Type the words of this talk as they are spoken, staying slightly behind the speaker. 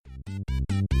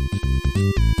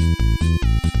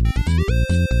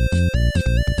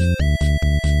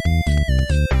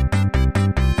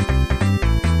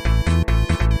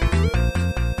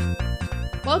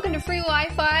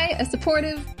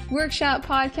supportive workshop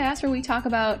podcast where we talk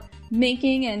about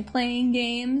making and playing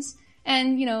games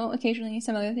and, you know, occasionally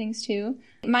some other things too.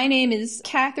 My name is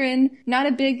Catherine, not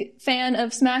a big fan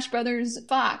of Smash Brothers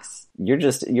Fox. You're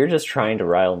just trying to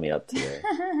rile me up today.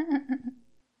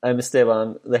 I'm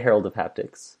Esteban, the Herald of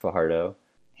Haptics, Fajardo.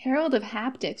 Herald of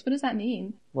Haptics? What does that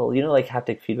mean? Well, you know, like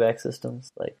haptic feedback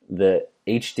systems? Like the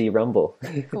HD Rumble.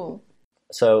 Cool.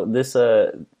 So this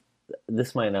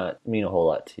might not mean a whole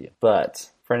lot to you, but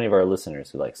for any of our listeners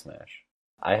who like Smash,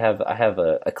 I have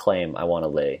a claim I want to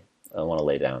lay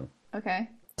down. Okay.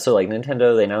 So like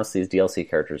Nintendo, they announced these DLC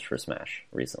characters for Smash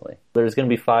recently. There's going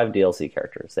to be 5 DLC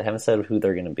characters. They haven't said who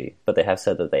they're going to be, but they have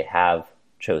said that they have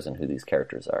chosen who these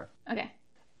characters are. Okay.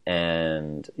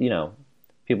 And, you know,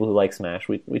 people who like Smash,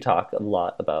 we talk a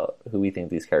lot about who we think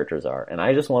these characters are. And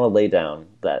I just want to lay down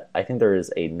that I think there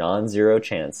is a non-zero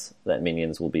chance that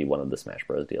Minions will be one of the Smash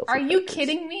Bros. DLC Are you characters.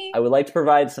 kidding me? I would like to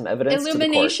provide some evidence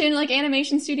Illumination, to the court. like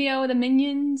Animation Studio, the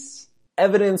Minions.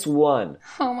 Evidence 1.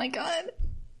 Oh my god.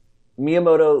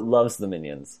 Miyamoto loves the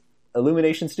Minions.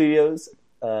 Illumination Studios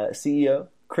CEO,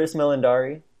 Chris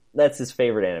Melandari, that's his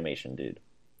favorite animation dude.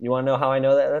 You want to know how I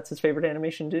know that that's his favorite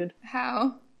animation dude?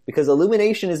 How? Because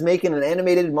Illumination is making an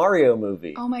animated Mario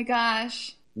movie. Oh my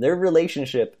gosh. Their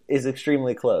relationship is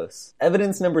extremely close.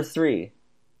 Evidence number 3.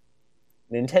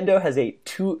 Nintendo has a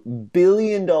 $2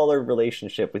 billion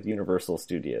relationship with Universal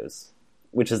Studios,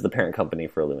 which is the parent company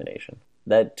for Illumination.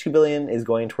 That $2 billion is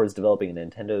going towards developing a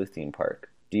Nintendo theme park.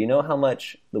 Do you know how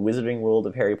much the Wizarding World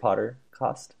of Harry Potter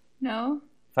cost? No.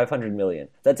 $500 million.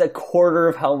 That's a quarter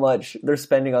of how much they're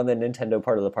spending on the Nintendo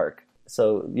part of the park.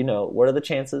 So, you know, what are the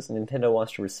chances Nintendo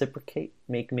wants to reciprocate,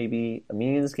 make maybe a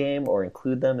Minions game, or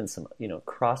include them in some, you know,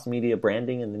 cross-media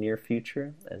branding in the near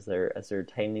future as they're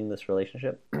tightening this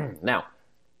relationship? Now,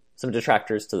 some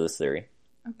detractors to this theory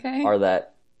are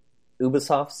that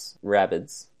Ubisoft's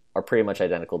Rabbids are pretty much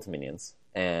identical to Minions,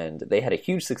 and they had a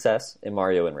huge success in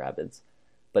Mario and Rabbids,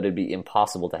 but it'd be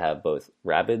impossible to have both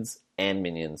Rabbids and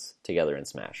Minions together in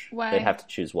Smash. Why? They'd have to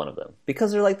choose one of them.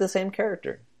 Because they're like the same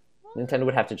character. Nintendo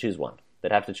would have to choose one.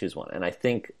 They'd have to choose one. And I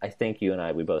think you and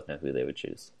I, we both know who they would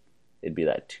choose. It'd be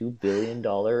that $2 billion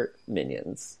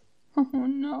Minions. Oh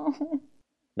no.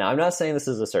 Now, I'm not saying this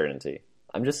is a certainty.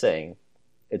 I'm just saying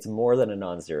it's more than a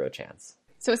non-zero chance.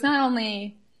 So it's not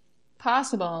only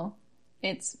possible,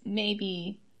 it's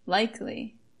maybe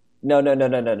likely. No.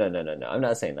 I'm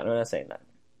not saying that.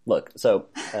 Look, so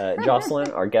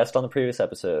Jocelyn, our guest on the previous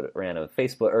episode, ran a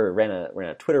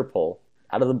Twitter poll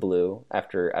out of the blue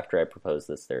after I proposed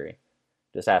this theory,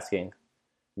 just asking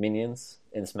Minions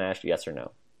in Smash, yes or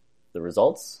no. The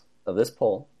results of this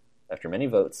poll, after many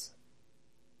votes,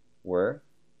 were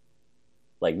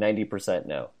like 90%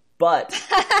 no. But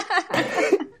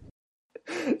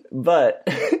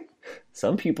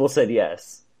some people said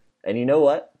yes, and you know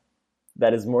what?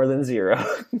 That is more than zero.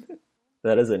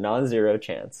 That is a non-zero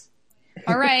chance.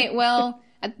 All right, well,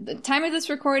 at the time of this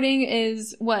recording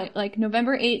is what, like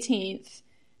November 18th.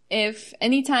 If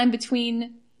any time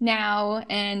between now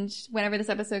and whenever this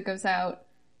episode goes out,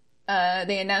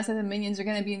 they announce that the Minions are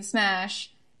going to be in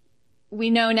Smash, we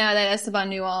know now that Esteban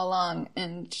knew all along,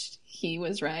 and he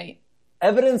was right.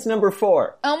 Evidence number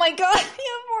 4. Oh my god, you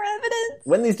have more evidence!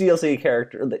 When these DLC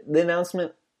characters, the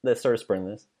announcement that started spurring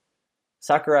this,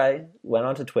 Sakurai went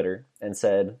onto Twitter and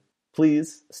said,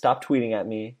 please stop tweeting at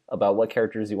me about what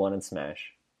characters you want in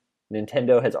Smash.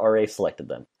 Nintendo has already selected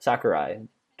them. Sakurai,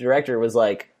 director, was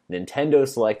like, Nintendo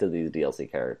selected these DLC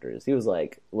characters. He was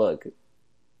like, look,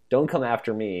 don't come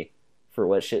after me for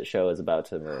what shit show is about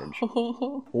to emerge.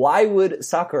 Why would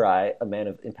Sakurai, a man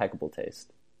of impeccable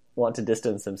taste, want to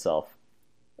distance himself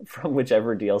from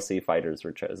whichever DLC fighters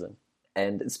were chosen?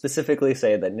 And specifically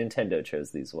say that Nintendo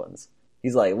chose these ones.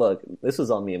 He's like, look, this was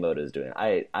all Miyamoto's doing.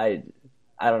 I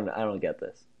don't get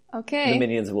this. Okay. The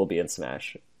Minions will be in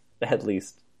Smash. At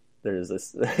least there is a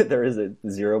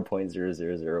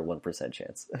 0.0001%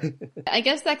 chance. I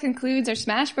guess that concludes our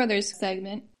Smash Brothers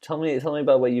segment. Tell me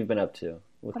about what you've been up to.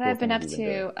 What I've been up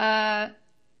to.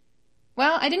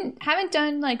 Well, haven't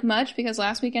done like much because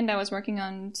last weekend I was working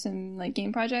on some like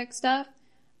game project stuff.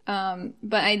 But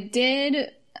I did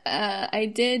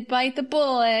bite the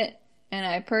bullet and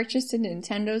I purchased a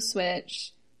Nintendo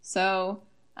Switch. So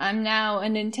I'm now a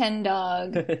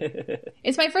Nintendog.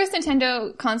 It's my first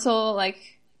Nintendo console,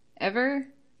 like, ever.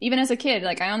 Even as a kid.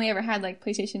 Like, I only ever had, like,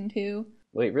 PlayStation 2.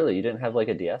 Wait, really? You didn't have, like,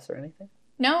 a DS or anything?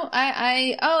 No,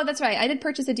 oh, that's right. I did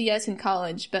purchase a DS in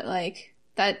college, but, like,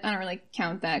 that I don't really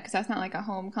count that because that's not like a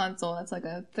home console. That's like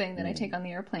a thing that I take on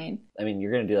the airplane. I mean,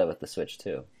 you're going to do that with the Switch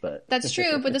too, but that's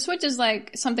true. But the Switch is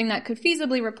like something that could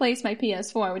feasibly replace my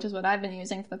PS4, which is what I've been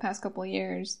using for the past couple of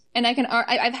years. And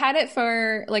I've had it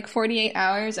for like 48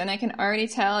 hours, and I can already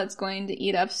tell it's going to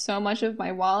eat up so much of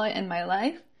my wallet and my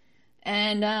life.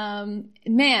 And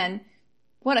man,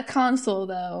 what a console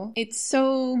though! It's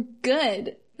so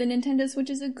good. The Nintendo Switch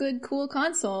is a good, cool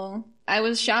console. I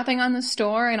was shopping on the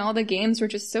store and all the games were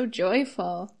just so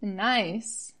joyful and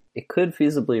nice. It could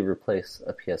feasibly replace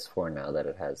a PS4 now that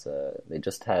it has they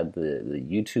just had the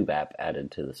YouTube app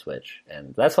added to the Switch.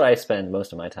 And that's what I spend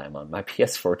most of my time on my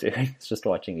PS4 doing. It's just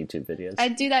watching YouTube videos. I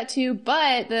do that too,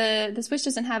 but the Switch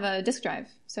doesn't have a disc drive,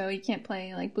 so you can't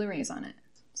play like Blu-rays on it.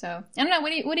 So, I don't know,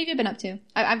 what have you been up to?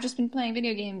 I've just been playing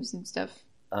video games and stuff.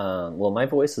 Well, my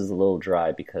voice is a little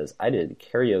dry because I did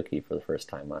karaoke for the first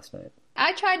time last night.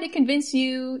 I tried to convince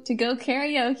you to go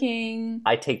karaokeing.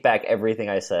 I take back everything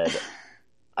I said.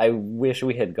 I wish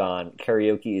we had gone.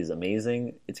 Karaoke is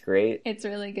amazing. It's great. It's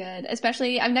really good.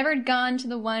 Especially, I've never gone to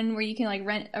the one where you can like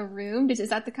rent a room. Is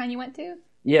that the kind you went to?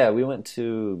 Yeah, we went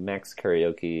to Max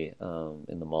Karaoke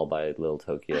in the mall by Little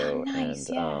Tokyo. Oh, nice,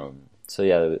 and yeah. So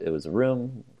yeah, it was a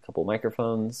room, a couple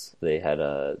microphones. They had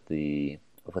the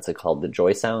what's it called? The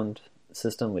Joy Sound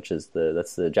system, which is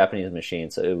that's the Japanese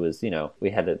machine. So it was, we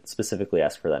had to specifically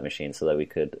ask for that machine so that we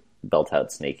could belt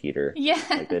out Snake Eater. Yeah.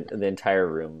 Like the entire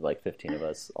room, like 15 of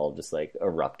us, all just like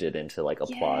erupted into like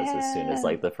applause as soon as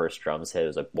like the first drums hit. It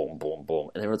was like boom, boom, boom,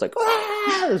 and everyone's like,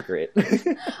 ah! It was great.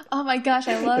 Oh my gosh,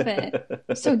 I love it.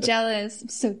 I'm so jealous. I'm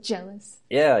so jealous.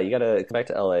 Yeah, you gotta come back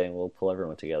to LA and we'll pull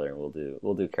everyone together and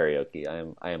we'll do karaoke.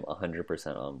 I am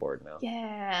 100% on board now.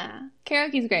 Yeah,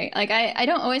 karaoke's great. Like I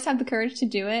don't always have the courage to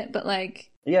do it, but like.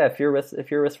 Yeah, if you're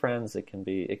with friends, it can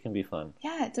be fun.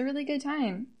 Yeah, it's a really good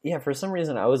time. Yeah, for some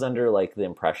reason I was under like the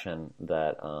impression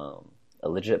that a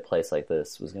legit place like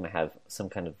this was going to have some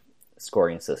kind of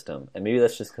scoring system, and maybe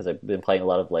that's just because I've been playing a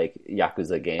lot of like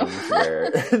Yakuza games where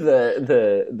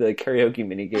the karaoke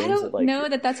mini games. I don't know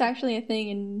that that's actually a thing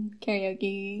in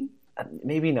karaoke.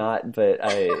 Maybe not, but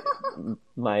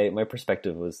my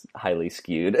perspective was highly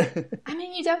skewed. I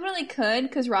mean, you definitely could,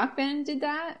 because Rock Band did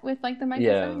that with like the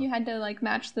microphone. Yeah. You had to like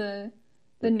match the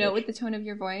note with the tone of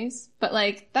your voice. But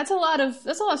like that's a lot of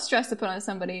stress to put on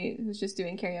somebody who's just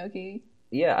doing karaoke.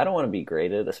 Yeah, I don't want to be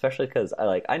graded, especially because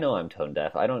I know I'm tone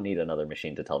deaf. I don't need another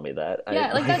machine to tell me that.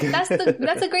 Yeah, that's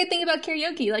the great thing about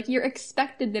karaoke. Like you're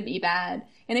expected to be bad,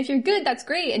 and if you're good, that's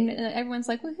great, and everyone's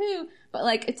like woohoo. But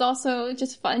like it's also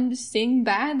just fun to sing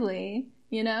badly,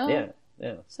 Yeah.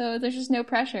 So there's just no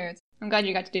pressure. I'm glad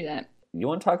you got to do that. You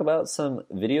want to talk about some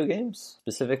video games,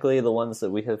 specifically the ones that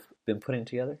we have been putting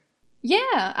together? Yeah,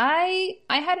 I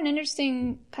had an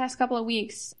interesting past couple of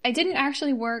weeks. I didn't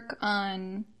actually work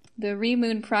on the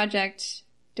Remoon project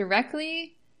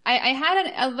directly. I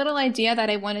had a little idea that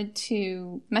I wanted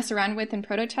to mess around with and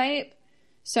prototype,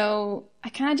 so I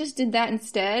kind of just did that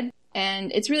instead.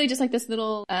 And it's really just like this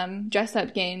little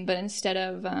dress-up game, but instead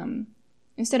of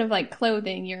like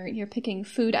clothing, you're picking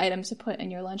food items to put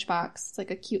in your lunchbox. It's like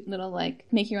a cute little like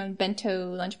make your own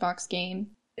bento lunchbox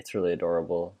game. It's really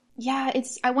adorable. Yeah,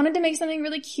 I wanted to make something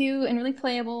really cute and really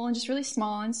playable and just really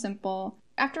small and simple.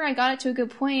 After I got it to a good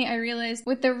point, I realized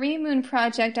with the Remoon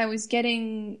project, I was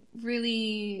getting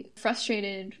really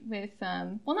frustrated with,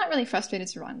 well, not really frustrated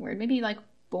is the wrong word, maybe like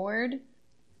bored.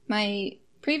 My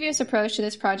previous approach to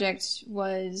this project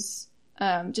was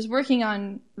just working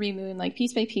on Remoon, like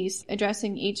piece by piece,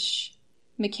 addressing each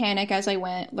mechanic as I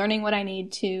went, learning what I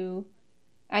need to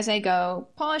as I go,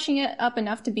 polishing it up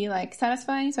enough to be like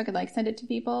satisfying so I could like send it to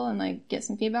people and like get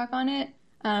some feedback on it.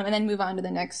 And then move on to the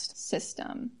next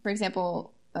system. For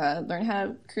example, learn how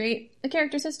to create a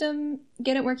character system,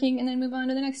 get it working, and then move on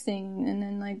to the next thing, and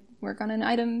then like work on an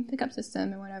item pickup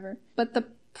system or whatever. But the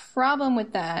problem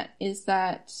with that is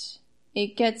that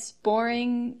it gets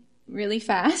boring really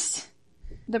fast.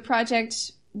 The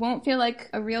project won't feel like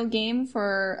a real game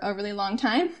for a really long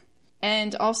time.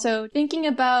 And also thinking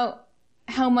about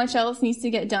how much else needs to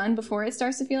get done before it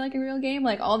starts to feel like a real game,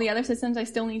 like all the other systems I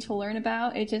still need to learn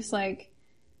about, it just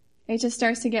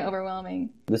starts to get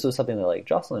overwhelming. This was something that like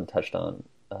Jocelyn touched on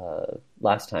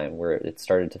last time, where it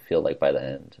started to feel like by the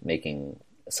end making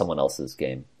someone else's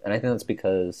game. And I think that's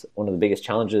because one of the biggest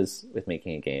challenges with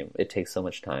making a game, it takes so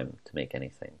much time to make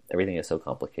anything. Everything is so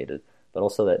complicated, but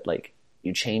also that like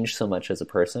you change so much as a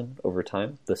person over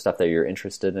time. The stuff that you're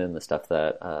interested in, the stuff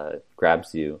that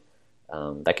grabs you,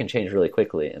 that can change really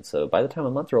quickly. And so by the time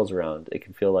a month rolls around, it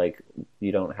can feel like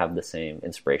you don't have the same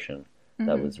inspiration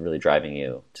that was really driving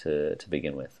you to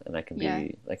begin with, and that can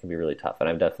be really tough. And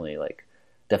I've definitely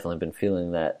definitely been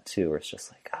feeling that too, where it's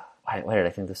just like, oh, why did I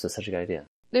think this was such a good idea?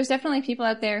 There's definitely people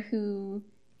out there who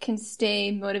can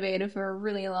stay motivated for a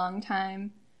really long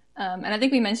time. And I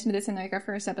think we mentioned this in like our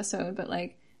first episode, but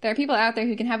like there are people out there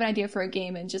who can have an idea for a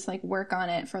game and just like work on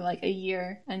it for like a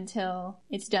year until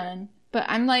it's done. But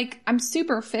I'm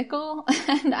super fickle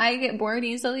and I get bored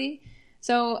easily.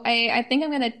 So I think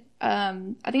I'm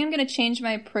gonna change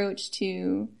my approach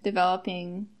to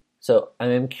developing. So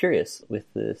I'm curious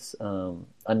with this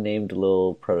unnamed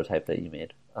little prototype that you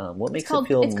made. What makes it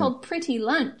feel? It's called Pretty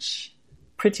Lunch.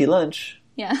 Pretty Lunch.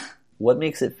 Yeah. What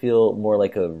makes it feel more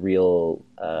like a real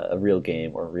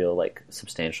game or real like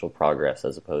substantial progress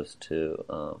as opposed to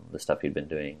the stuff you'd been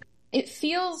doing? It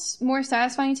feels more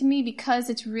satisfying to me because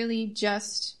it's really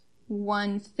just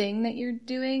one thing that you're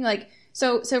doing. Like,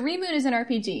 so ReMoon is an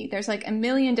RPG. There's like a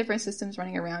million different systems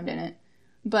running around in it.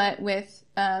 But with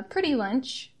Pretty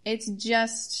Lunch, it's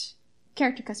just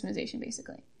character customization,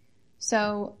 basically.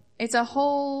 So it's a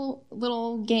whole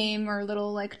little game or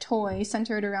little like toy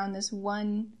centered around this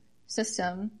one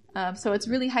system. So it's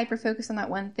really hyper-focused on that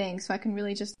one thing. So I can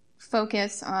really just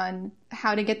focus on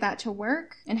how to get that to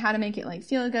work and how to make it like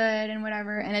feel good and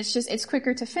whatever. And it's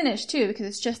quicker to finish too because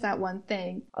it's just that one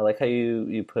thing. I like how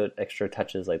you put extra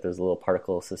touches, like there's a little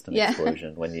particle system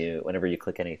explosion whenever you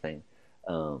click anything.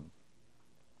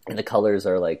 And the colors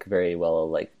are like very well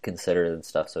like considered and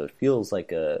stuff, so it feels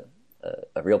like a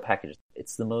real package.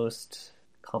 It's the most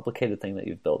complicated thing that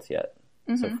you've built yet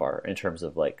so far in terms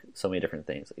of like so many different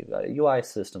things. You've got a UI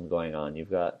system going on, you've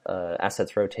got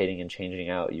assets rotating and changing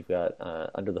out, you've got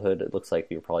under the hood it looks like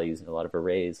you're probably using a lot of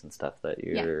arrays and stuff that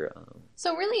you're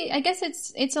So really I guess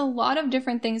it's a lot of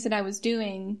different things that I was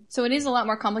doing, so it is a lot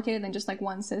more complicated than just like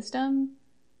one system.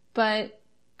 But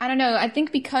I don't know, I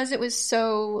think because it was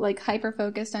so like hyper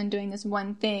focused on doing this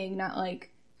one thing, not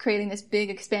like creating this big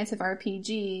expansive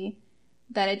RPG,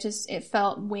 that it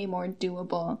felt way more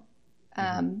doable.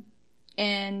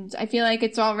 And I feel like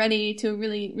it's already to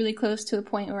really, really close to a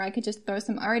point where I could just throw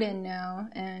some art in now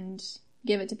and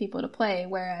give it to people to play.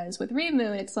 Whereas with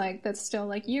ReMoon, it's like, that's still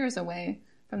like years away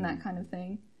from that kind of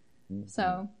thing.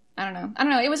 So I don't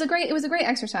know. It was a great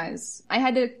exercise. I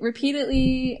had to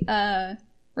repeatedly,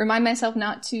 remind myself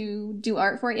not to do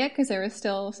art for it yet because there were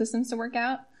still systems to work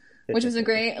out, which was a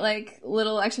great like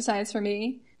little exercise for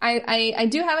me. I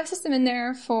do have a system in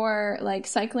there for like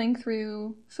cycling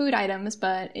through food items,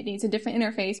 but it needs a different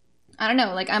interface. I don't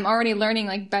know, like I'm already learning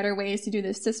like better ways to do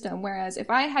this system. Whereas if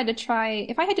I had to try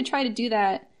to do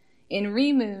that in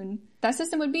ReMoon, that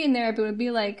system would be in there, but it would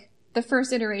be like the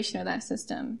first iteration of that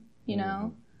system, you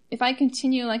know? If I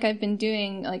continue like I've been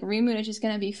doing, like ReMoon is just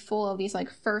going to be full of these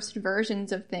like first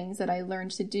versions of things that I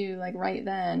learned to do like right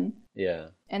then. Yeah.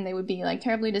 And they would be like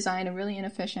terribly designed and really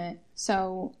inefficient.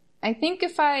 So I think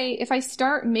if I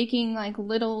start making like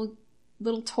little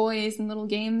toys and little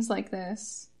games like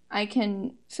this, I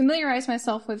can familiarize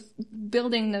myself with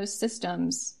building those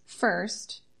systems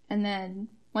first, and then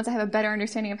once I have a better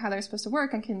understanding of how they're supposed to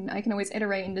work, I can always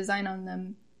iterate and design on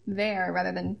them there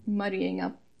rather than muddying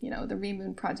up, you know, the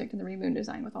ReMoon project and the ReMoon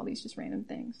design with all these just random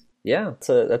things. Yeah,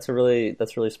 that's a really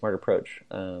smart approach,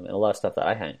 and a lot of stuff that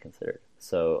I hadn't considered.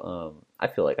 So I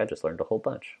feel like I just learned a whole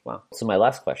bunch. Wow. So my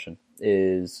last question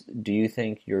is, do you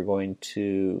think you're going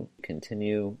to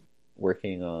continue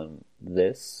working on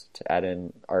this to add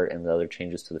in art and the other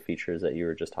changes to the features that you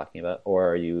were just talking about? Or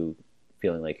are you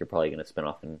feeling like you're probably going to spin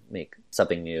off and make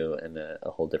something new and a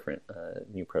whole different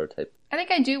new prototype? I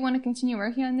think I do want to continue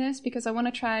working on this because I want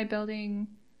to try building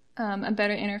a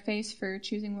better interface for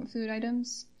choosing what food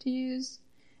items to use.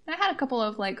 And I had a couple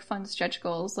of like fun stretch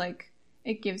goals, like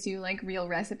it gives you like real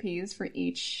recipes for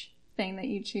each thing that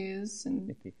you choose,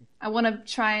 and I want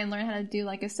to try and learn how to do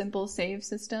like a simple save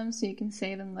system so you can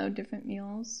save and load different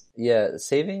meals. Yeah,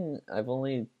 saving, I've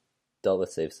only dealt with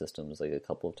save systems like a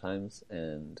couple of times,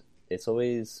 and it's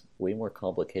always way more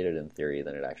complicated in theory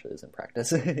than it actually is in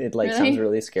practice. It like sounds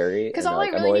really scary. Because all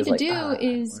like, I really need to do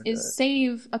is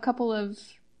save a couple of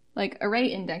like array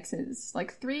indexes,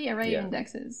 like 3 array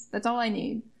indexes. That's all I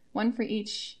need. 1 for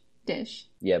each dish.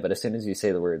 Yeah, but as soon as you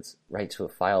say the words write to a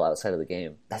file outside of the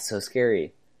game, that's so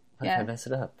scary. What if I mess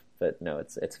it up? But no,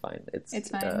 it's fine. It's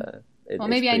fine. Well,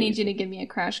 maybe I need you to give me a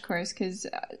crash course because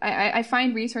I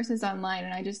find resources online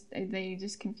and they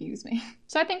just confuse me.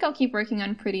 So I think I'll keep working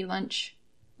on Pretty Lunch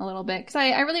a little bit because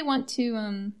I really want to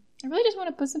I really just want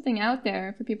to put something out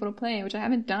there for people to play, which I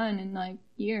haven't done in like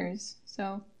years.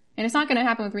 So, and it's not going to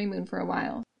happen with ReMoon for a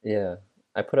while. Yeah.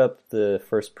 I put up the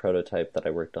first prototype that I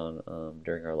worked on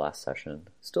during our last session.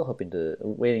 Still hoping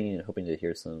to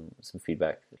hear some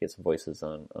feedback, get some voices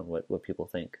on what people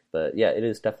think. But yeah, it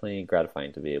is definitely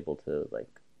gratifying to be able to like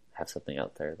have something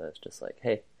out there that's just like,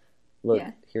 hey, look,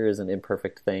 Yeah. here is an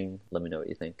imperfect thing. Let me know what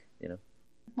you think, you know?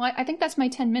 Well, I think that's my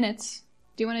 10 minutes.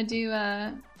 Do you want to do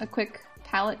a quick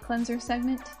palate cleanser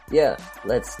segment? Yeah,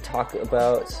 let's talk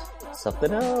about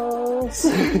something else.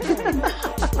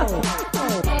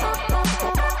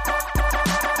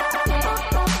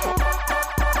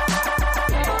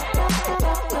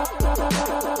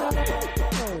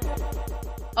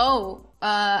 Oh,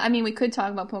 I mean, we could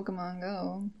talk about Pokemon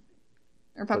Go.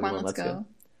 Or Pokemon Let's Go.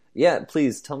 Yeah,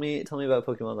 please, tell me about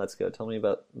Pokemon Let's Go. Tell me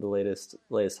about the latest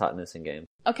hotness in game.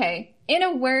 Okay, in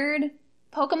a word,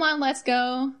 Pokemon Let's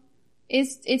Go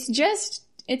it's just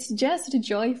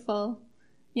joyful,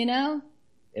 you know?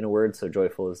 In a word, so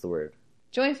joyful is the word.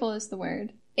 Joyful is the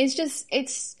word. It's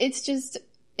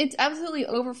absolutely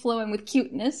overflowing with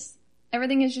cuteness.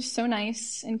 Everything is just so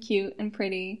nice and cute and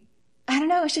pretty. I don't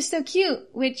know, it's just so cute,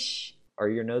 which... Are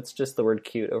your notes just the word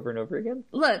cute over and over again?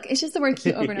 Look, it's just the word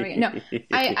cute over and over again. No,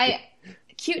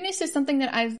 cuteness is something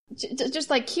that I've... Just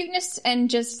like cuteness and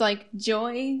just like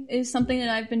joy is something that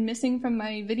I've been missing from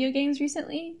my video games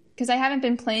recently. Because I haven't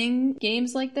been playing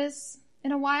games like this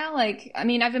in a while. Like, I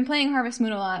mean, I've been playing Harvest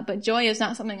Moon a lot, but joy is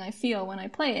not something I feel when I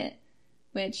play it.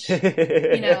 Which,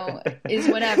 you know, is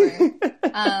whatever.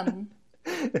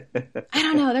 I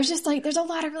don't know. There's a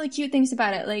lot of really cute things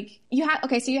about it. Like,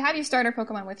 so you have your starter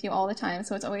Pokemon with you all the time,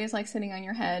 so it's always like sitting on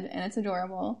your head, and it's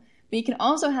adorable. But you can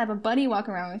also have a buddy walk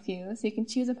around with you, so you can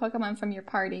choose a Pokemon from your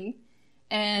party.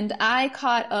 And I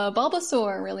caught a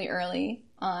Bulbasaur really early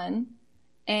on,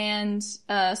 and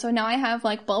so now I have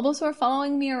like Bulbasaur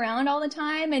following me around all the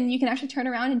time, and you can actually turn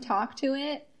around and talk to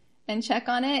it and check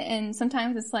on it, and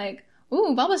sometimes it's like,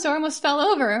 ooh, Bulbasaur almost fell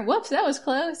over. Whoops, that was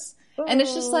close. And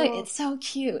it's just like, it's so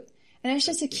cute. And it's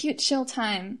just a cute, chill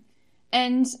time.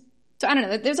 And so I don't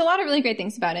know, there's a lot of really great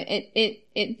things about it.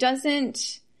 It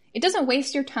doesn't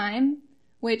waste your time,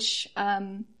 which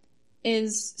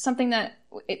is something that,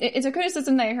 it's a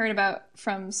criticism that I heard about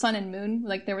from Sun and Moon.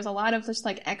 Like, there was a lot of just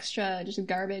like extra, just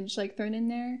garbage like thrown in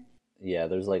there. Yeah,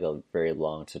 there's like a very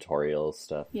long tutorial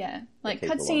stuff. Yeah, like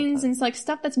cutscenes and like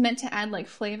stuff that's meant to add like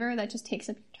flavor that just takes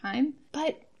up your time.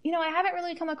 But, you know, I haven't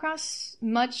really come across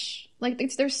much, like,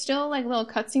 there's still like little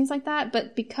cutscenes like that,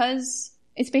 but because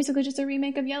it's basically just a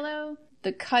remake of Yellow,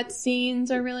 the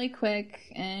cutscenes are really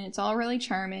quick and it's all really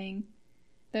charming.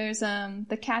 There's,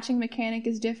 the catching mechanic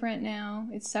is different now.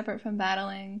 It's separate from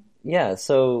battling. Yeah,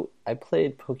 so I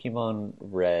played Pokemon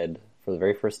Red for the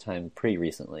very first time pretty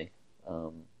recently.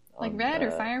 Like Red or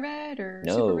Fire Red or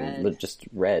no, Super Red? No, just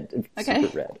Red. Okay.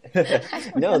 Super Red.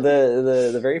 No,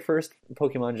 the very first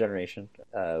Pokemon generation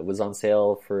was on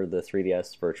sale for the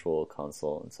 3DS Virtual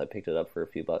Console, and so I picked it up for a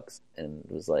few bucks and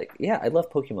was like, yeah, I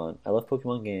love Pokemon. I love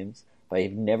Pokemon games, but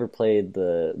I've never played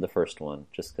the first one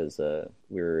just because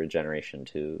we were a generation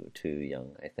too young,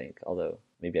 I think. Although,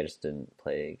 maybe I just didn't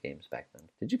play games back then.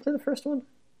 Did you play the first one?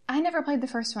 I never played the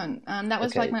first one. That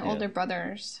was okay, like my older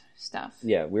brother's stuff.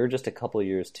 Yeah, we were just a couple of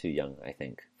years too young, I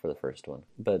think, for the first one.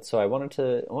 But so I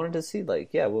wanted to see,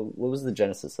 like, yeah, what was the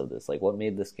genesis of this? Like, what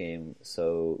made this game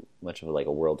so much of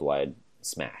a worldwide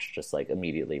smash, just like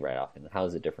immediately right off? And how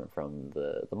is it different from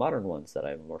the modern ones that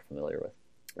I'm more familiar with?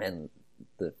 And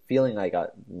the feeling I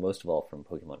got most of all from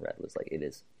Pokemon Red was like, it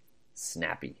is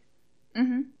snappy.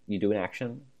 Mm-hmm. You do an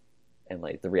action, and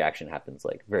like the reaction happens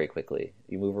like very quickly.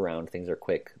 You move around, things are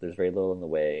quick, there's very little in the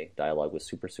way, dialogue was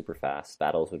super, super fast,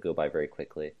 battles would go by very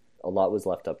quickly. A lot was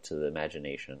left up to the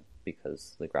imagination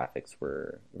because the graphics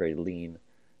were very lean.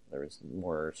 There was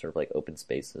more sort of like open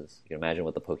spaces. You can imagine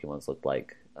what the Pokemons looked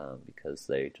like because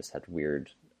they just had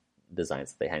weird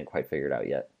designs that they hadn't quite figured out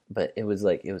yet. But it was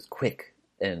quick,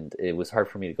 and it was hard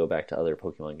for me to go back to other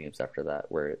Pokemon games after that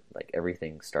where like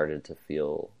everything started to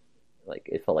feel like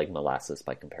it felt like molasses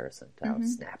by comparison to how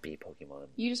snappy Pokemon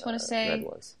you just want to say, Red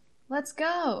was. Let's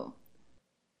go.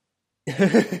 Do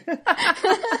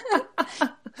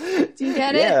you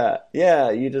get it? Yeah.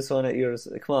 You just come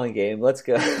on, game. Let's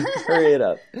go. Hurry it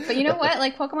up. But you know what?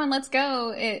 Like Pokemon Let's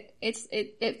Go,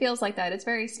 it feels like that. It's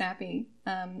very snappy,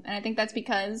 and I think that's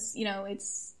because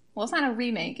it's not a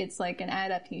remake. It's like an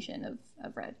adaptation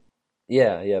of Red.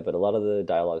 Yeah, but a lot of the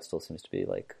dialogue still seems to be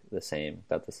like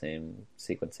about the same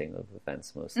sequencing of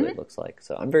events mostly. It looks like.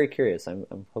 So I'm very curious.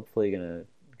 I'm hopefully gonna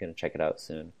check it out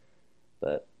soon.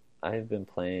 But I've been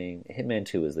playing Hitman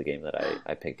 2 is the game that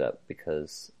I picked up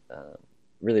because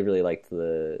really, really liked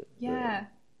the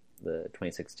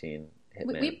 2016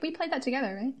 Hitman. We played that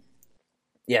together, right?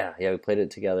 Yeah, we played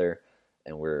it together,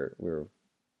 and we're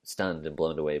stunned and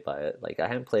blown away by it. Like, I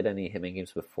hadn't played any Hitman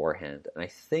games beforehand, and I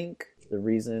think the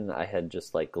reason I had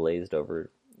just like glazed over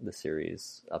the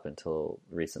series up until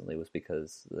recently was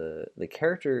because the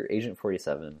character Agent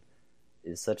 47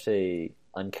 is such a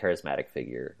uncharismatic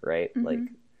figure, right? Like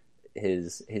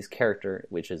his character,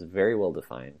 which is very well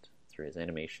defined through his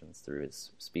animations, through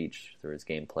his speech, through his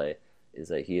gameplay, is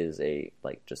that he is a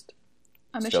like just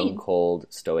stone cold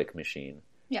stoic machine.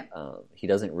 Yeah. He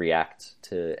doesn't react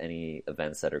to any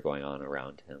events that are going on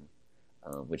around him,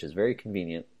 which is very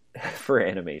convenient for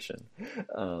animation.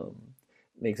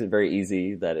 Makes it very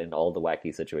easy that in all the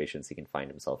wacky situations he can find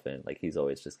himself in, like he's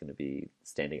always just going to be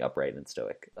standing upright and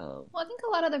stoic. Well, I think a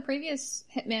lot of the previous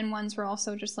Hitman ones were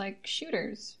also just like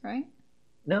shooters, right?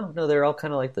 No, they're all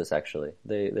kind of like this actually.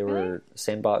 They were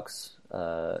sandbox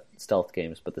stealth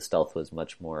games, but the stealth was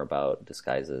much more about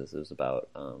disguises. It was about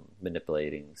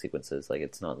manipulating sequences. Like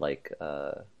it's not like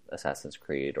Assassin's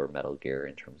Creed or Metal Gear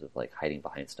in terms of like hiding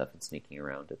behind stuff and sneaking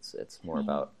around. It's more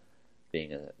about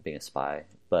being a spy.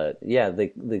 But yeah,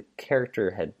 the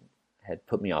character had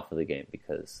put me off of the game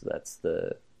because that's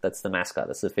the mascot.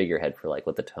 That's the figurehead for like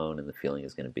what the tone and the feeling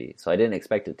is going to be. So I didn't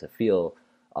expect it to feel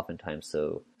oftentimes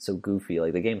so goofy.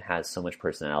 Like the game has so much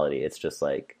personality. It's just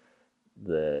like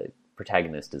the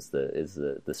protagonist is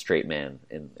the straight man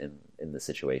in the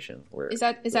situation where is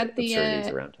that the absurdities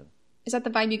around him. Is that the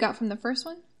vibe you got from the first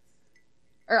one?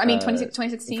 Or I mean,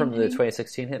 2016 from the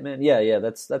 2016 Hitman. Yeah,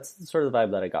 that's sort of the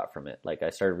vibe that I got from it. Like I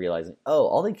started realizing,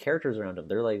 all the characters around him,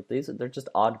 they're like they're just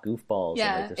odd goofballs.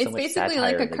 Yeah, and, like, it's basically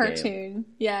like a cartoon. Game.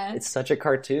 Yeah, it's such a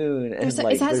cartoon, and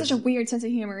it has such a weird sense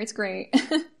of humor. It's great.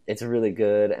 It's really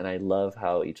good, and I love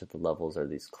how each of the levels are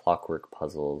these clockwork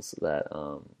puzzles that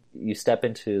you step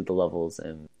into the levels,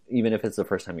 and even if it's the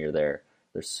first time you're there,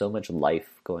 there's so much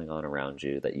life going on around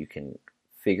you that you can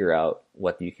figure out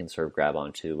what you can sort of grab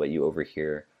onto, what you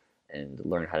overhear, and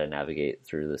learn how to navigate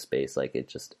through the space. Like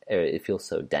it feels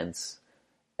so dense.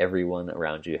 Everyone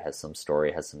around you has some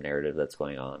story, has some narrative that's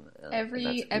going on. Every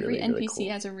really, NPC really cool.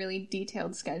 has a really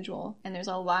detailed schedule, and there's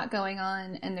a lot going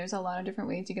on, and there's a lot of different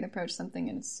ways you can approach something,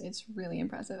 and it's really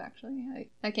impressive actually.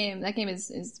 That game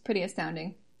is pretty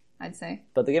astounding, I'd say.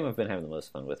 But the game I've been having the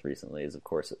most fun with recently is, of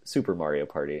course, Super Mario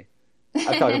Party.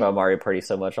 I've talked about Mario Party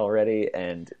so much already,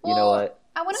 and you know what?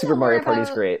 Super Mario Party's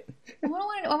great. I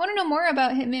want to know more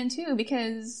about Hitman 2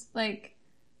 because, like,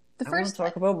 the first. I want to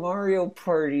talk about Mario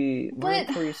Party. Mario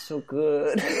Party's so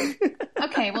good.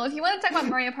 Okay, well, if you want to talk about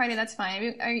Mario Party, that's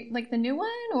fine. Are you, like the new one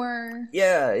or?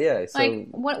 Yeah. So, like,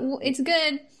 what? It's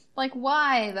good. Like,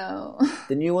 why though?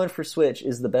 The new one for Switch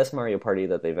is the best Mario Party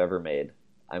that they've ever made.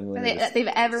 I'm going to they've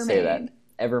ever say made that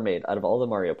ever made out of all the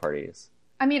Mario parties.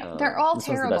 I mean, they're all this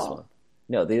terrible. One's the best one.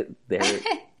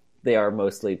 No, they are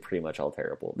mostly pretty much all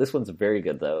terrible. This one's very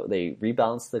good, though. They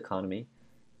rebalanced the economy.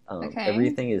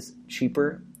 Everything is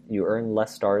cheaper. You earn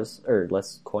less stars or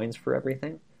less coins for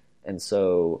everything. And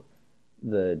so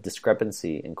the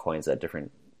discrepancy in coins that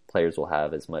different players will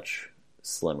have is much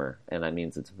slimmer. And that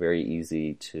means it's very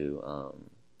easy to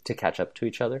catch up to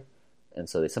each other. And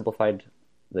so they simplified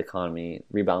the economy.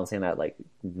 Rebalancing that like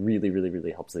really, really,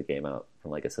 really helps the game out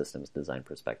from like a systems design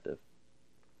perspective.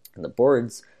 And the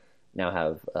boards now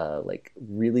have like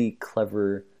really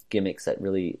clever gimmicks that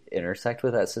really intersect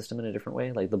with that system in a different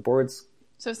way. Like the boards.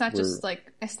 So it's not just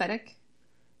like aesthetic?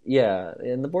 Yeah,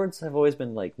 and the boards have always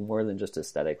been like more than just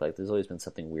aesthetic. Like there's always been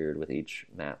something weird with each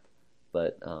map.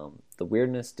 But the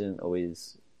weirdness didn't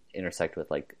always intersect with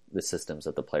like the systems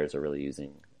that the players are really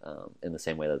using in the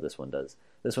same way that this one does.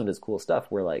 This one does cool stuff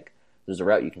where like there's a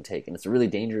route you can take and it's a really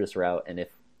dangerous route, and if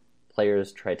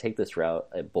players try to take this route,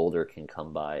 a boulder can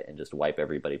come by and just wipe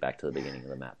everybody back to the beginning of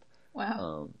the map.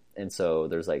 Wow. And so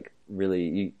there's like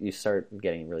really, you start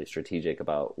getting really strategic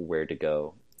about where to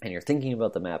go, and you're thinking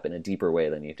about the map in a deeper way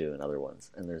than you do in other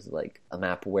ones. And there's like a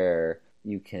map where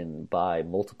you can buy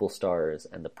multiple stars,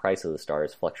 and the price of the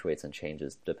stars fluctuates and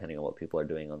changes depending on what people are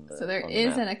doing on the So there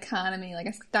is an economy, like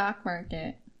a stock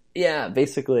market. Yeah,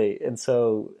 basically. And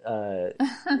so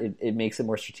it makes it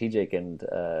more strategic, and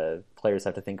players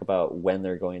have to think about when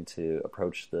they're going to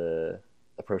approach the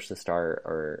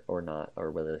star or not,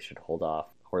 or whether they should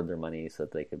hoard their money so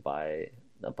that they could buy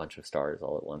a bunch of stars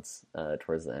all at once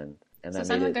towards the end. And so it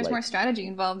sounds like there's more strategy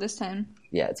involved this time.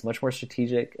 Yeah, it's much more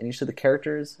strategic, and each of the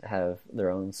characters have their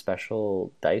own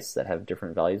special dice that have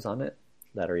different values on it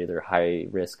that are either high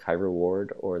risk, high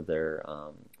reward, or they're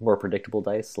more predictable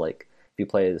dice. Like if you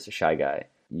play as a Shy Guy,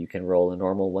 you can roll a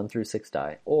normal 1 through 6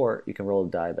 die, or you can roll a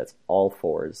die that's all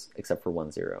 4s except for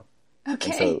 1 0.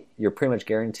 Okay. And so you're pretty much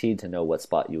guaranteed to know what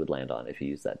spot you would land on if you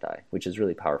use that die, which is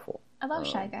really powerful. I love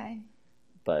Shy Guy.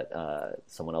 But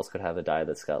someone else could have a die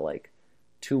that's got like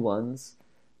 2 1s,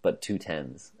 but 2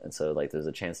 10s. And so like there's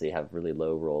a chance that you have really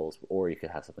low rolls, or you could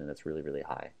have something that's really, really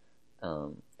high.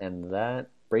 And that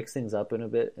breaks things up in a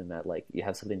bit in that like you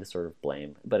have something to sort of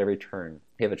blame, but every turn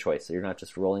you have a choice. So you're not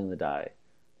just rolling the die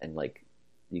and like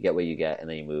you get what you get and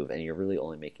then you move, and you're really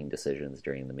only making decisions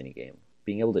during the mini game.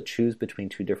 Being able to choose between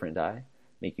two different die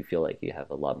make you feel like you have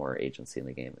a lot more agency in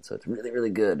the game, and so it's really, really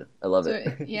good. I love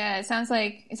it. Yeah, it sounds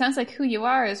like who you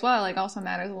are as well, like also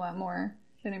matters a lot more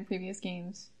than in previous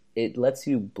games. It lets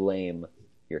you blame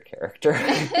your character.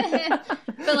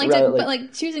 but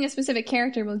like choosing a specific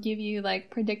character will give you like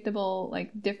predictable like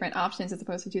different options as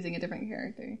opposed to choosing a different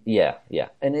character. Yeah.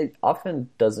 And it often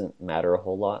doesn't matter a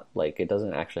whole lot. Like it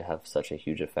doesn't actually have such a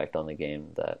huge effect on the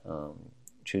game that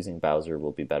choosing Bowser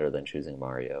will be better than choosing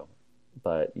Mario.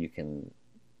 But you can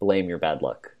blame your bad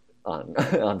luck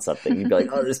on something. You'd be like,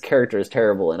 oh, this character is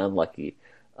terrible and unlucky.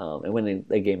 And when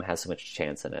a game has so much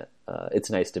chance in it, it's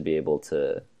nice to be able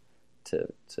to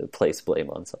place blame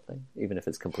on something, even if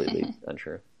it's completely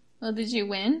untrue. Well, did you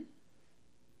win?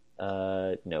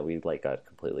 No, we got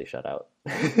completely shut out.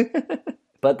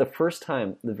 But the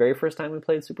very first time we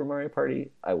played Super Mario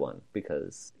Party, I won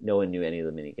because no one knew any of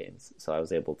the mini games, so I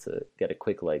was able to get a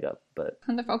quick leg up. But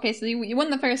okay, so you won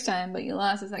the first time, but you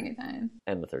lost the second time,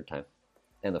 and the third time,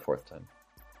 and the fourth time.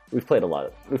 We've played a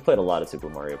lot of Super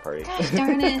Mario Party. Gosh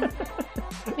darn it!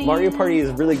 Mario Party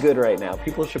is really good right now.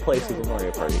 People should play Super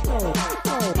Mario Party.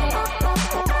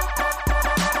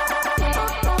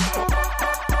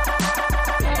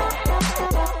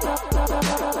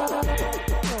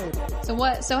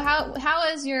 So how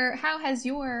has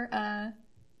your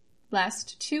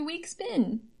last 2 weeks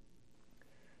been?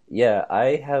 Yeah,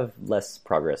 I have less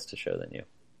progress to show than you.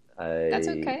 That's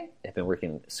okay. I've been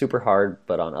working super hard,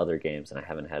 but on other games, and I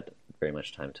haven't had very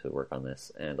much time to work on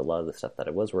this. And a lot of the stuff that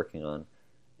I was working on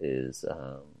is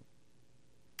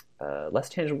less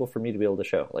tangible for me to be able to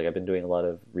show. Like I've been doing a lot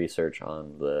of research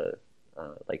on the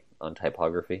on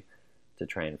typography to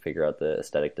try and figure out the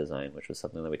aesthetic design, which was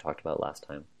something that we talked about last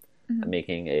time. Mm-hmm. I'm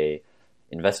making a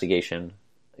investigation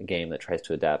game that tries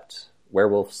to adapt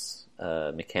werewolves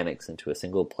mechanics into a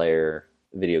single player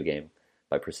video game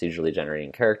by procedurally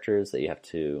generating characters that you have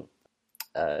to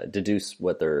deduce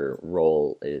what their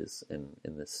role is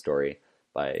in this story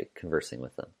by conversing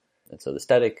with them. And so the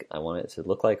aesthetic, I want it to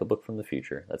look like a book from the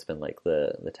future. That's been like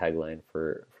the tagline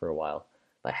for a while.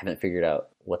 But I haven't figured out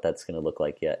what that's going to look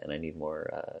like yet, and I need more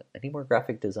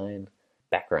graphic design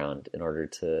background in order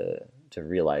to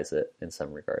realize it in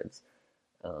some regards.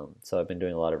 So I've been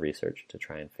doing a lot of research to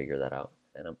try and figure that out.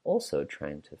 And I'm also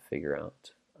trying to figure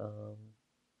out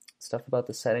stuff about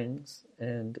the settings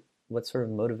and what sort of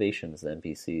motivations the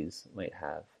NPCs might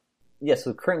have. Yeah,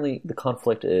 so currently the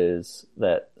conflict is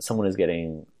that someone is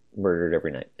getting murdered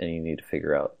every night, and you need to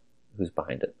figure out who's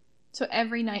behind it. So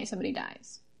every night somebody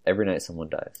dies? Every night someone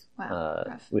dies.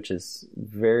 Wow, which is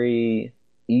very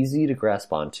easy to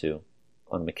grasp onto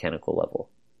on a mechanical level.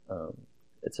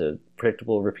 It's a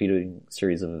predictable, repeating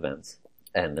series of events,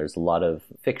 and there's a lot of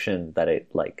fiction that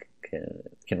it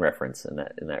can reference in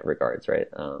that regards, right?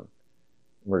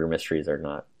 Murder mysteries are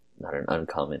not an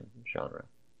uncommon genre,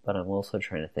 but I'm also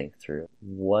trying to think through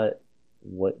what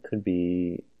could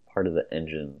be part of the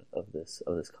engine of this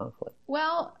conflict.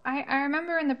 Well, I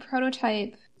remember in the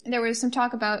prototype there was some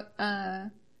talk about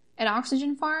an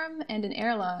oxygen farm and an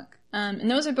airlock,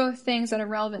 and those are both things that are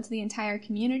relevant to the entire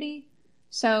community.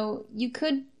 So you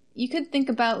could think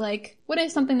about what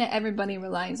is something that everybody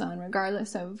relies on,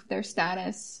 regardless of their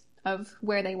status, of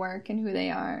where they work and who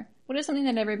they are. What is something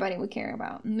that everybody would care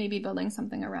about? Maybe building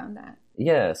something around that.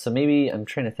 Yeah, so maybe I'm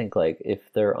trying to think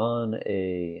if they're on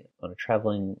a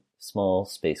traveling small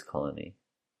space colony,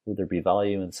 would there be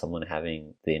value in someone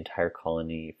having the entire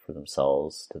colony for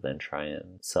themselves to then try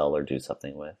and sell or do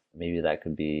something with? Maybe that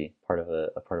could be part of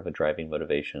a driving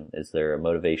motivation. Is there a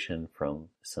motivation from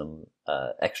some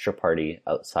extra party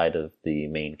outside of the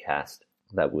main cast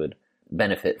that would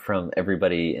benefit from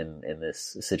everybody in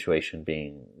this situation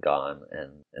being gone,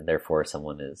 and therefore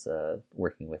someone is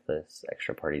working with this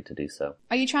extra party to do so?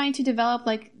 Are you trying to develop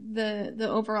the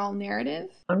overall narrative?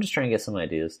 I'm just trying to get some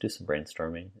ideas, do some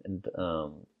brainstorming, and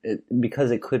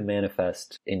because it could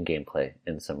manifest in gameplay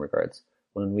in some regards.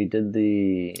 When we did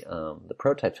the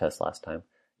prototype test last time,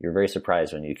 you were very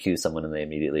surprised when you accused someone and they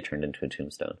immediately turned into a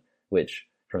tombstone, which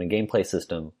from a gameplay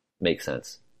system makes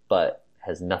sense, but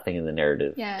has nothing in the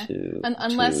narrative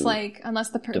unless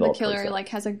the killer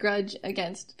has a grudge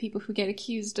against people who get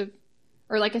accused of,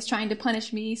 or is trying to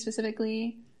punish me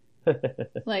specifically. Do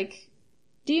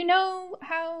you know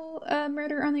how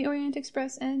Murder on the Orient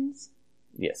Express ends?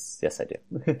 Yes, I do.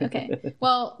 Okay.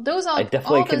 Well, I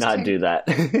definitely cannot do that.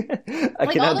 I cannot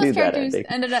do that. All those characters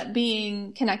ended up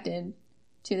being connected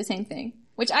to the same thing.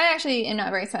 Which I actually am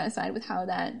not very satisfied with how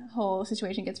that whole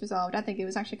situation gets resolved. I think it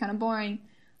was actually kind of boring.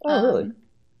 Oh, really?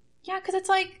 Yeah, because it's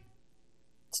like...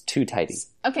 It's too tidy.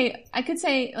 Okay, I could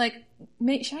say, like...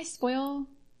 should I spoil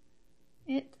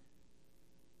it?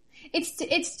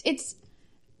 It's...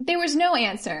 There was no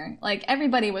answer. Like,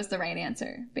 everybody was the right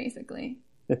answer, basically.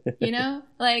 You know?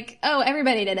 Like, oh,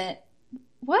 everybody did it.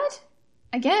 What?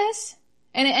 I guess.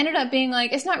 And it ended up being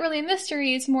like, it's not really a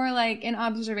mystery, it's more like an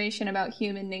observation about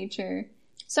human nature.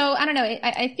 So, I don't know,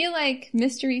 I feel like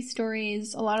mystery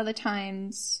stories, a lot of the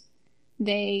times,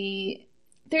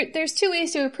 there's two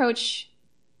ways to approach,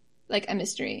 like, a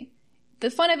mystery. The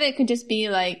fun of it could just be,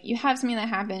 like, you have something that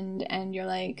happened, and you're,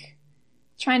 like,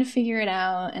 trying to figure it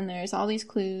out, and there's all these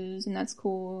clues, and that's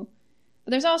cool.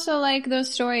 But there's also, like,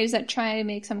 those stories that try to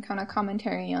make some kind of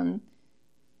commentary on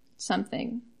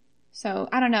something. So,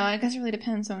 I don't know, I guess it really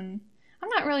depends on... I'm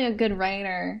not really a good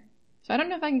writer, so I don't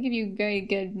know if I can give you very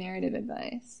good narrative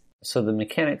advice. So the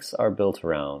mechanics are built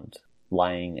around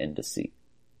lying and deceit,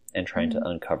 and trying to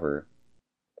uncover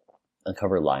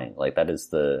lying. Like, that is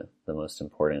the most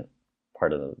important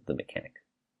part of the mechanic,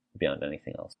 beyond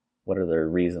anything else. What are the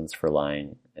reasons for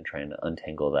lying, and trying to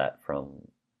untangle that from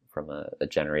a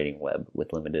generating web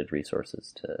with limited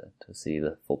resources to see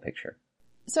the full picture.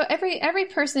 So every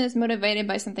person is motivated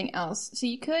by something else. So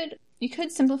you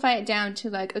could simplify it down to,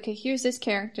 like, okay, here's this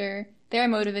character. They're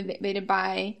motivated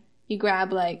by, you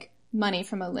grab, like, money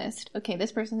from a list. Okay,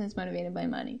 this person is motivated by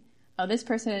money. Oh, this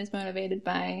person is motivated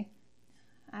by,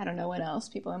 I don't know what else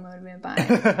people are motivated by.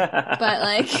 But,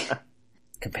 like,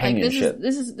 companionship. Like,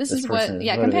 this is what,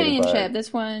 companionship.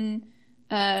 This one,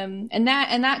 and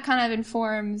that kind of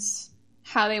informs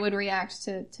how they would react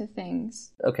to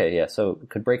things. Okay, yeah, so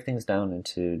could break things down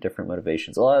into different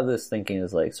motivations. A lot of this thinking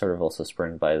is, like, sort of also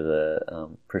spurned by the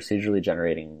procedurally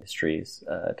generating histories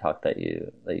talk that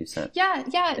you sent. Yeah.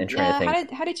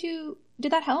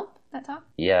 Did that help, that talk?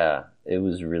 Yeah, it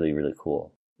was really, really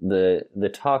cool. The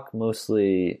talk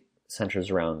mostly centers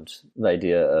around the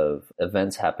idea of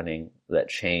events happening that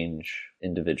change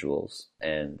individuals,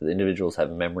 and the individuals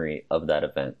have memory of that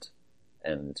event,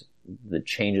 and the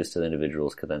changes to the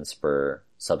individuals could then spur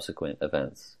subsequent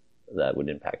events that would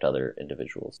impact other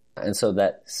individuals. And so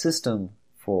that system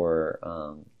for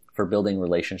building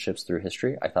relationships through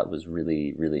history, I thought was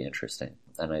really, really interesting.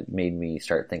 And it made me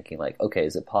start thinking, like, okay,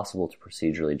 is it possible to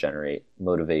procedurally generate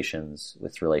motivations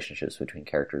with relationships between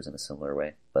characters in a similar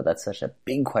way? But that's such a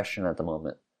big question at the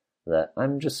moment that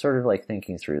I'm just sort of, like,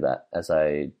 thinking through that as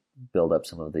I build up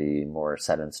some of the more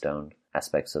set in stone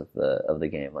aspects of the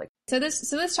game. Like, so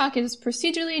this talk is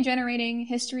Procedurally Generating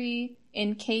History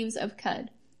in Caves of Qud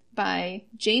by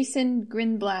Jason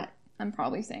Grindblatt. I'm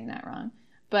probably saying that wrong,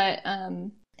 but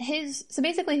his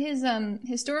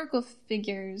historical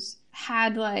figures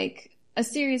had, like, a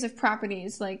series of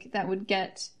properties, like, that would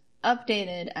get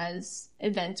updated as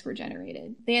events were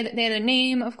generated. They had a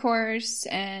name, of course,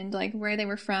 and, like, where they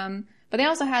were from, but they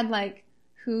also had, like,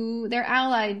 who they're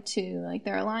allied to, like,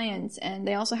 their alliance, and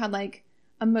they also had, like,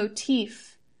 a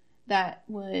motif that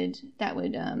would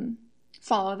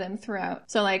follow them throughout.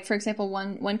 So, like, for example,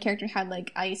 one character had,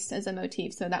 like, ice as a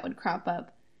motif, so that would crop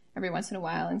up every once in a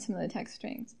while in some of the text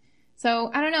strings.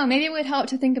 So, I don't know, maybe it would help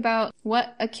to think about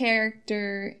what a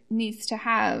character needs to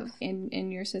have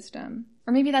in your system.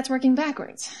 Or maybe that's working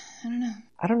backwards.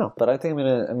 I don't know. But I think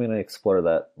I'm gonna explore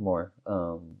that more,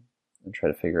 and try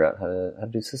to figure out how to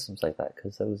do systems like that,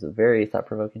 because that was a very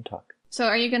thought-provoking talk. So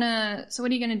what are you gonna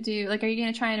do? Like, are you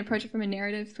gonna try and approach it from a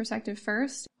narrative perspective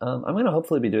first? I'm gonna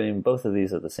hopefully be doing both of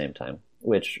these at the same time,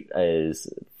 which is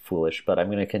foolish, but I'm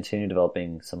gonna continue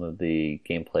developing some of the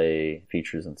gameplay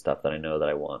features and stuff that I know that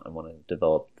I want. I want to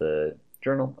develop the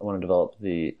journal. I want to develop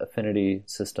the affinity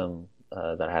system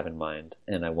that I have in mind,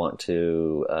 and I want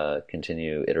to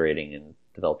continue iterating and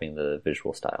developing the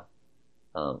visual style.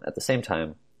 At the same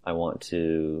time, I want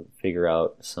to figure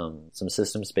out some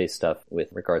systems-based stuff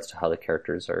with regards to how the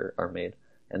characters are made.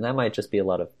 And that might just be a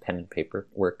lot of pen and paper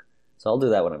work. So I'll do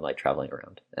that when I'm, like, traveling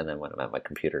around. And then when I'm at my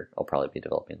computer, I'll probably be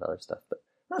developing the other stuff. But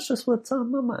that's just what's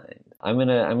on my mind. I'm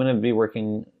gonna be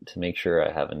working to make sure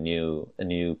I have a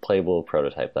new playable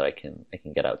prototype that I can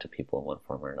get out to people in one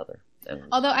form or another. And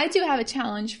although I do have a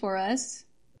challenge for us.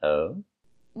 Oh?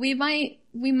 We might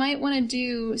want to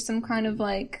do some kind of,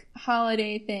 like,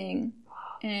 holiday thing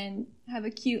and have a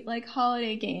cute, like,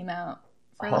 holiday game out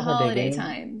for the holiday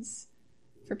times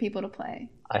for people to play.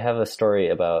 I have a story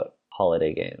about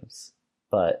holiday games,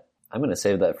 but I'm going to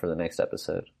save that for the next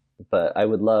episode. But I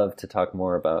would love to talk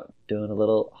more about doing a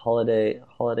little holiday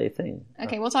thing.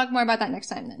 Okay, we'll talk more about that next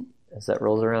time then. As that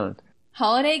rolls around.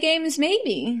 Holiday games,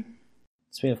 maybe.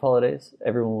 Speaking of holidays,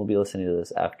 everyone will be listening to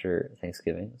this after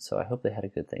Thanksgiving, so I hope they had a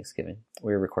good Thanksgiving.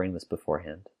 We were recording this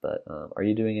beforehand, but are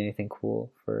you doing anything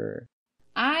cool for...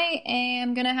 I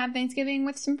am going to have Thanksgiving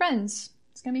with some friends.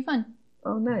 It's going to be fun.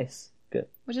 Oh, nice. Good.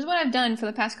 Which is what I've done for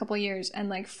the past couple years, and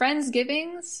like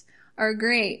Friendsgivings are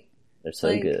great. They're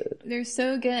so good. They're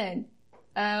so good.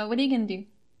 What are you going to do?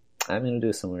 I'm going to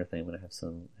do a similar thing. I'm going to have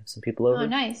some people over. Oh,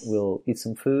 nice. We'll eat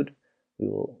some food. We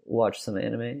will watch some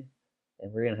anime.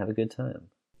 And we're going to have a good time.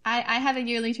 I have a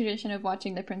yearly tradition of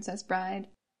watching The Princess Bride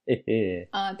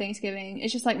on Thanksgiving.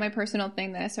 It's just like my personal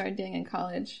thing that I started doing in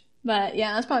college. But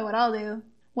yeah, that's probably what I'll do.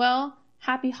 Well,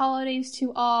 happy holidays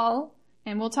to all.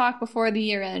 And we'll talk before the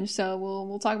year end, so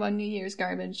we'll talk about New Year's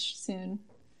garbage soon.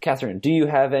 Catherine, do you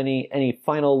have any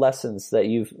final lessons that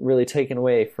you've really taken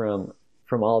away from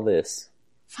all this?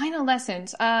 Final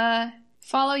lessons.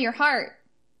 Follow your heart.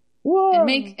 Whoa.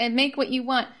 And make what you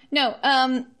want. No,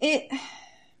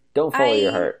 Don't follow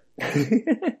your heart.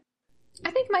 I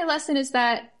think my lesson is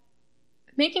that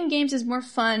making games is more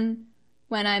fun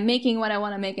when I'm making what I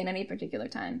want to make at any particular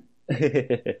time.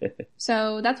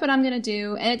 So that's what I'm going to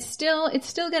do. And it's still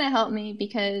going to help me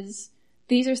because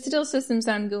these are still systems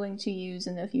that I'm going to use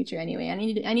in the future anyway. I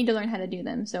need to learn how to do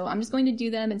them. So I'm just going to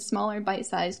do them in smaller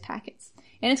bite-sized packets.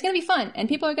 And it's going to be fun. And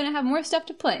people are going to have more stuff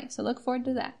to play. So look forward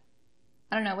to that.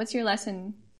 I don't know. What's your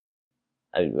lesson?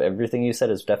 Everything you said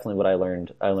is definitely what I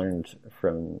learned. I learned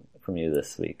from you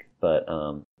this week. But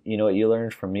you know what you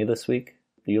learned from me this week?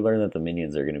 You learned that the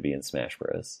minions are going to be in Smash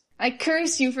Bros. I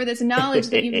curse you for this knowledge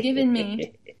that you've given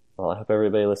me. Well, I hope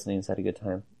everybody listening has had a good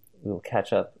time. We will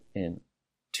catch up in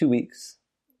 2 weeks.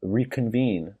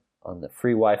 Reconvene on the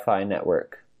free Wi-Fi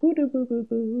network. Bloop,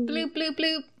 bloop,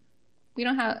 bloop. We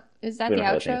don't have... Is that the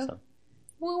outro?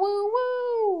 Woo, woo,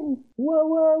 woo! Whoa,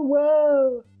 whoa,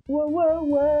 whoa! Whoa, whoa,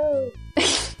 whoa!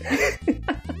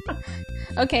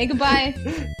 Okay, goodbye.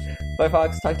 Bye,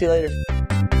 Fox. Talk to you later.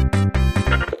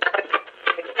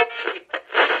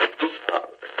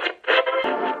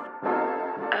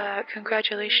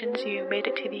 Congratulations, you made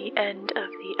it to the end of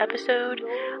the episode.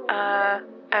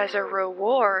 As a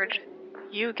reward,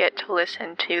 you get to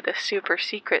listen to the super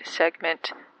secret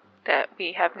segment that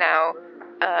we have now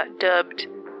dubbed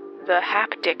the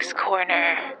Haptics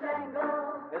Corner.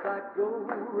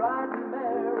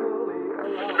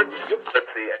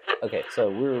 Okay, so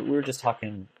we were just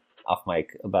talking off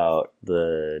mic about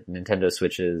the Nintendo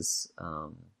Switch's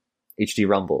HD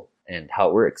Rumble and how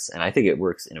it works, and I think it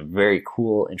works in a very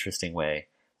cool, interesting way.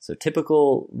 So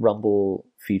typical Rumble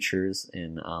features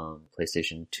in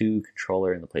PlayStation 2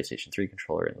 controller, and the PlayStation 3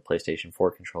 controller, and the PlayStation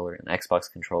 4 controller, and the Xbox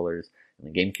controllers,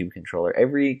 and the GameCube controller,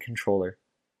 every controller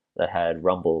that had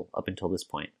Rumble up until this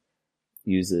point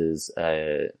uses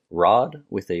a rod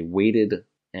with a weighted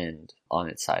end on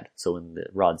its side. So when the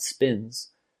rod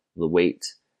spins, the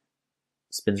weight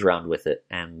spins around with it,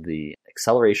 and the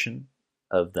acceleration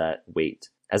of that weight,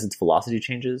 as its velocity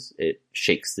changes, it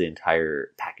shakes the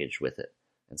entire package with it.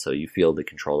 And so you feel the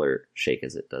controller shake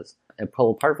as it does. And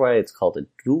part of why it's called a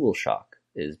DualShock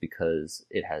is because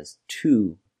it has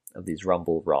two of these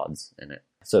Rumble rods in it.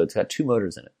 So it's got two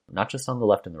motors in it, not just on the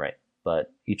left and the right,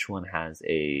 but each one has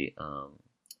a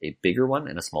bigger one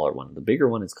and a smaller one. The bigger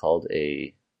one is called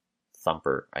a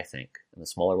thumper, I think, and the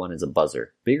smaller one is a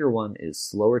buzzer. Bigger one is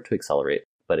slower to accelerate,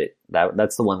 but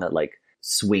that's the one that like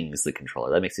swings the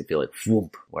controller. That makes it feel like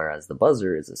whoop. Whereas the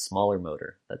buzzer is a smaller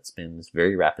motor that spins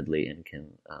very rapidly and can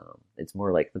it's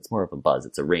more of a buzz.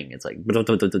 It's a ring. It's like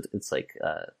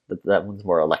that one's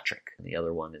more electric, and the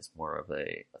other one is more of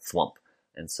a thwump.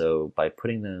 And so by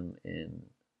putting them in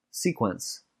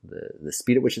sequence, the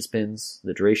speed at which it spins,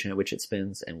 the duration at which it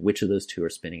spins, and which of those two are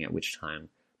spinning at which time,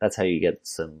 that's how you get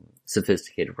some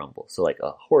sophisticated rumble. So like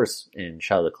a horse in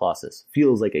Shadow of the Colossus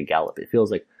feels like a gallop. It feels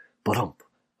like ba-dump.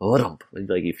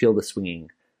 Like you feel the swinging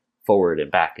forward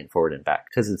and back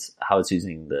because it's how it's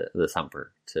using the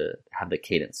thumper to have the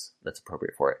cadence that's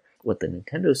appropriate for it. What the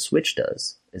Nintendo Switch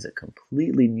does is a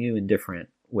completely new and different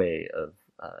way of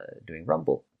doing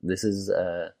rumble. This is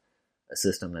a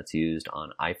system that's used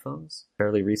on iPhones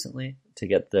fairly recently to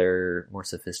get their more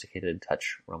sophisticated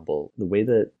touch rumble. The way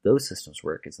that those systems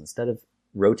work is instead of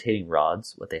rotating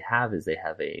rods, what they have is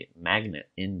a magnet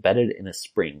embedded in a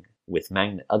spring with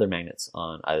other magnets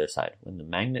on either side. When the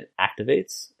magnet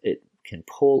activates, it can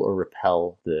pull or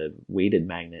repel the weighted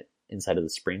magnet inside of the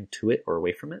spring to it or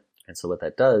away from it. And so what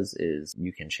that does is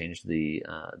you can change the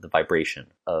vibration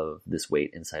of this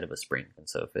weight inside of a spring. And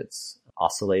so if it's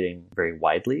oscillating very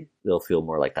widely, it'll feel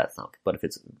more like that thump. But if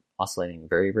it's oscillating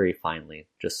very, very finely,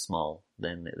 just small,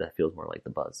 then that feels more like the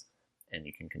buzz. And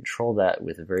you can control that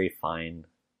with very fine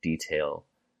detail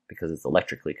because it's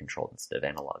electrically controlled instead of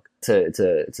analog. It's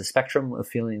a spectrum of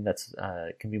feeling that's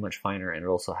can be much finer, and it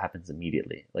also happens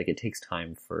immediately. Like, it takes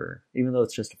time for, even though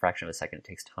it's just a fraction of a second, it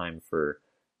takes time for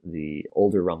the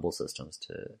older rumble systems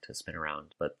to spin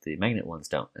around, but the magnet ones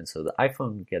don't. And so the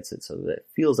iPhone gets it so that it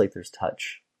feels like there's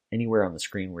touch anywhere on the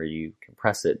screen where you can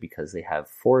press it, because they have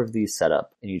 4 of these set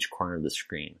up in each corner of the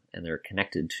screen, and they're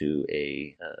connected to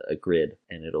a grid,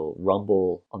 and it'll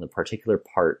rumble on the particular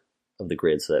part of the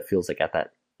grid, so that it feels like at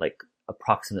that, like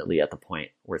approximately at the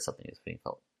point where something is being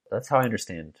felt. That's how I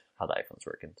understand how the iPhones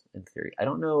work in theory. I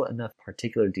don't know enough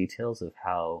particular details of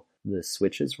how the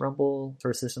Switch's rumble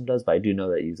sort of system does, but I do know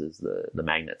that it uses the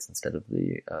magnets instead of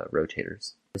the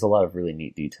rotators. There's a lot of really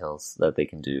neat details that they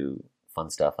can do. Fun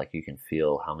stuff, like you can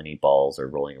feel how many balls are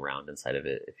rolling around inside of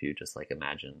it. If you just like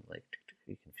imagine, like,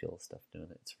 you can feel stuff doing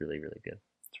it. It's really, really good.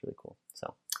 It's really cool.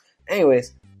 So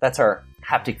anyways, that's our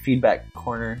haptic feedback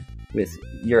corner with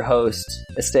your host,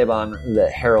 Esteban, the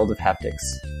Herald of Haptics.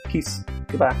 Peace.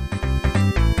 Goodbye.